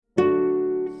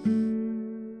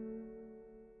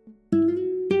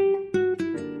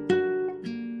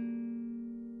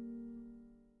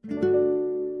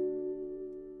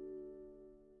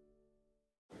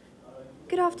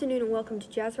afternoon and welcome to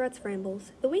Jazzrat's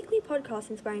Rambles, the weekly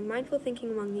podcast inspiring mindful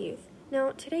thinking among the youth.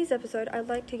 Now, today's episode, I'd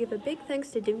like to give a big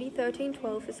thanks to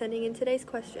Dimity1312 for sending in today's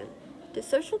question. Does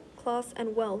social class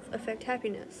and wealth affect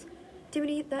happiness?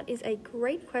 Dimity, that is a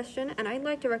great question, and I'd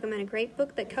like to recommend a great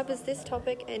book that covers this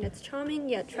topic in its charming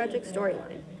yet tragic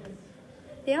storyline.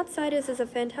 The Outsiders is a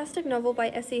fantastic novel by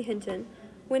S.E. Hinton,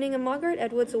 winning a Margaret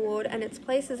Edwards Award and its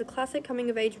place as a classic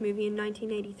coming-of-age movie in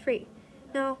 1983.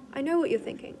 Now, I know what you're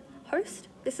thinking. Host,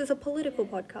 this is a political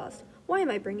podcast. Why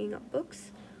am I bringing up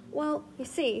books? Well, you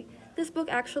see, this book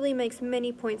actually makes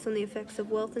many points on the effects of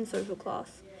wealth and social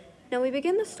class. Now, we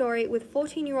begin the story with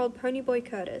 14-year-old Ponyboy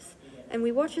Curtis, and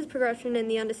we watch his progression in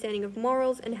the understanding of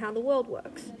morals and how the world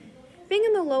works. Being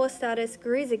in the lower status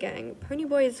Greaser gang,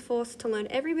 Ponyboy is forced to learn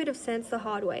every bit of sense the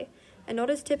hard way, and not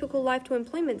as typical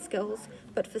life-to-employment skills,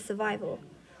 but for survival.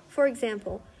 For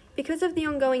example, because of the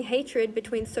ongoing hatred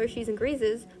between Soshis and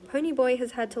Greasers, Ponyboy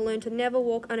has had to learn to never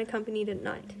walk unaccompanied at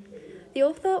night. The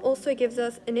author also gives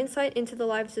us an insight into the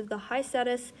lives of the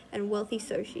high-status and wealthy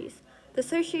Soshis. The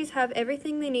Soshis have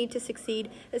everything they need to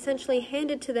succeed, essentially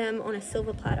handed to them on a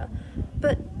silver platter.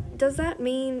 But does that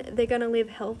mean they're going to live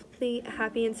healthy,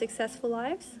 happy, and successful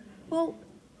lives? Well,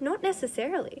 not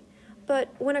necessarily. But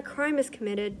when a crime is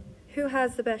committed, who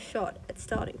has the best shot at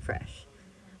starting fresh?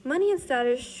 Money and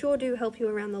status sure do help you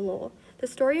around the law. The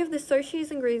story of the Soshis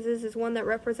and Greasers is one that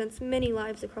represents many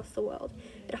lives across the world.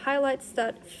 It highlights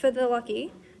that for the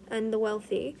lucky and the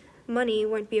wealthy, money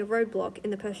won't be a roadblock in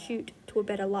the pursuit to a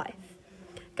better life.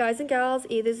 Guys and gals,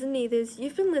 eithers and neithers,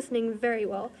 you've been listening very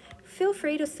well. Feel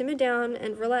free to simmer down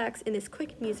and relax in this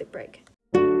quick music break.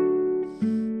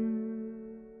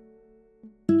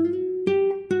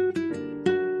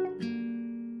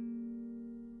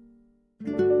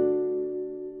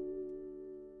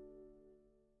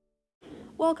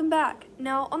 Welcome back.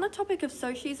 Now, on the topic of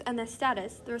Soshis and their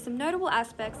status, there are some notable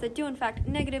aspects that do in fact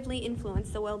negatively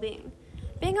influence their well-being.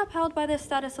 Being upheld by their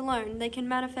status alone, they can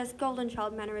manifest golden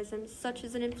child mannerisms such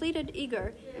as an inflated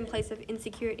ego in place of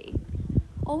insecurity.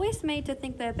 Always made to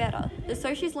think they're better, the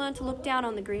Soshis learn to look down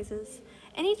on the Greasers.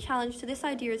 Any challenge to this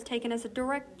idea is taken as a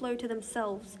direct blow to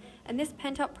themselves, and this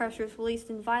pent-up pressure is released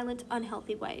in violent,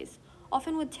 unhealthy ways,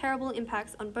 often with terrible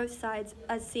impacts on both sides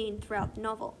as seen throughout the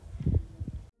novel.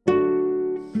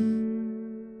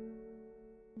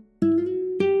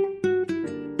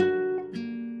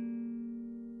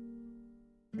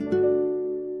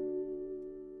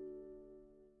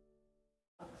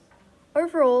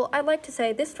 Overall, I'd like to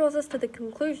say this draws us to the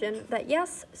conclusion that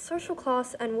yes, social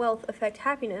class and wealth affect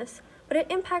happiness, but it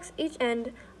impacts each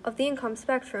end of the income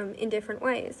spectrum in different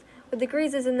ways, with the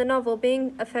Greasers in the novel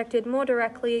being affected more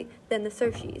directly than the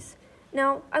Soshis.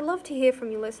 Now, I'd love to hear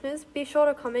from you listeners. Be sure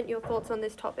to comment your thoughts on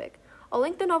this topic. I'll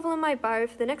link the novel in my bio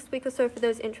for the next week or so for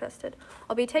those interested.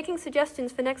 I'll be taking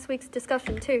suggestions for next week's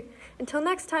discussion too. Until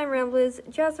next time, Ramblers,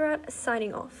 Jazzrat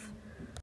signing off.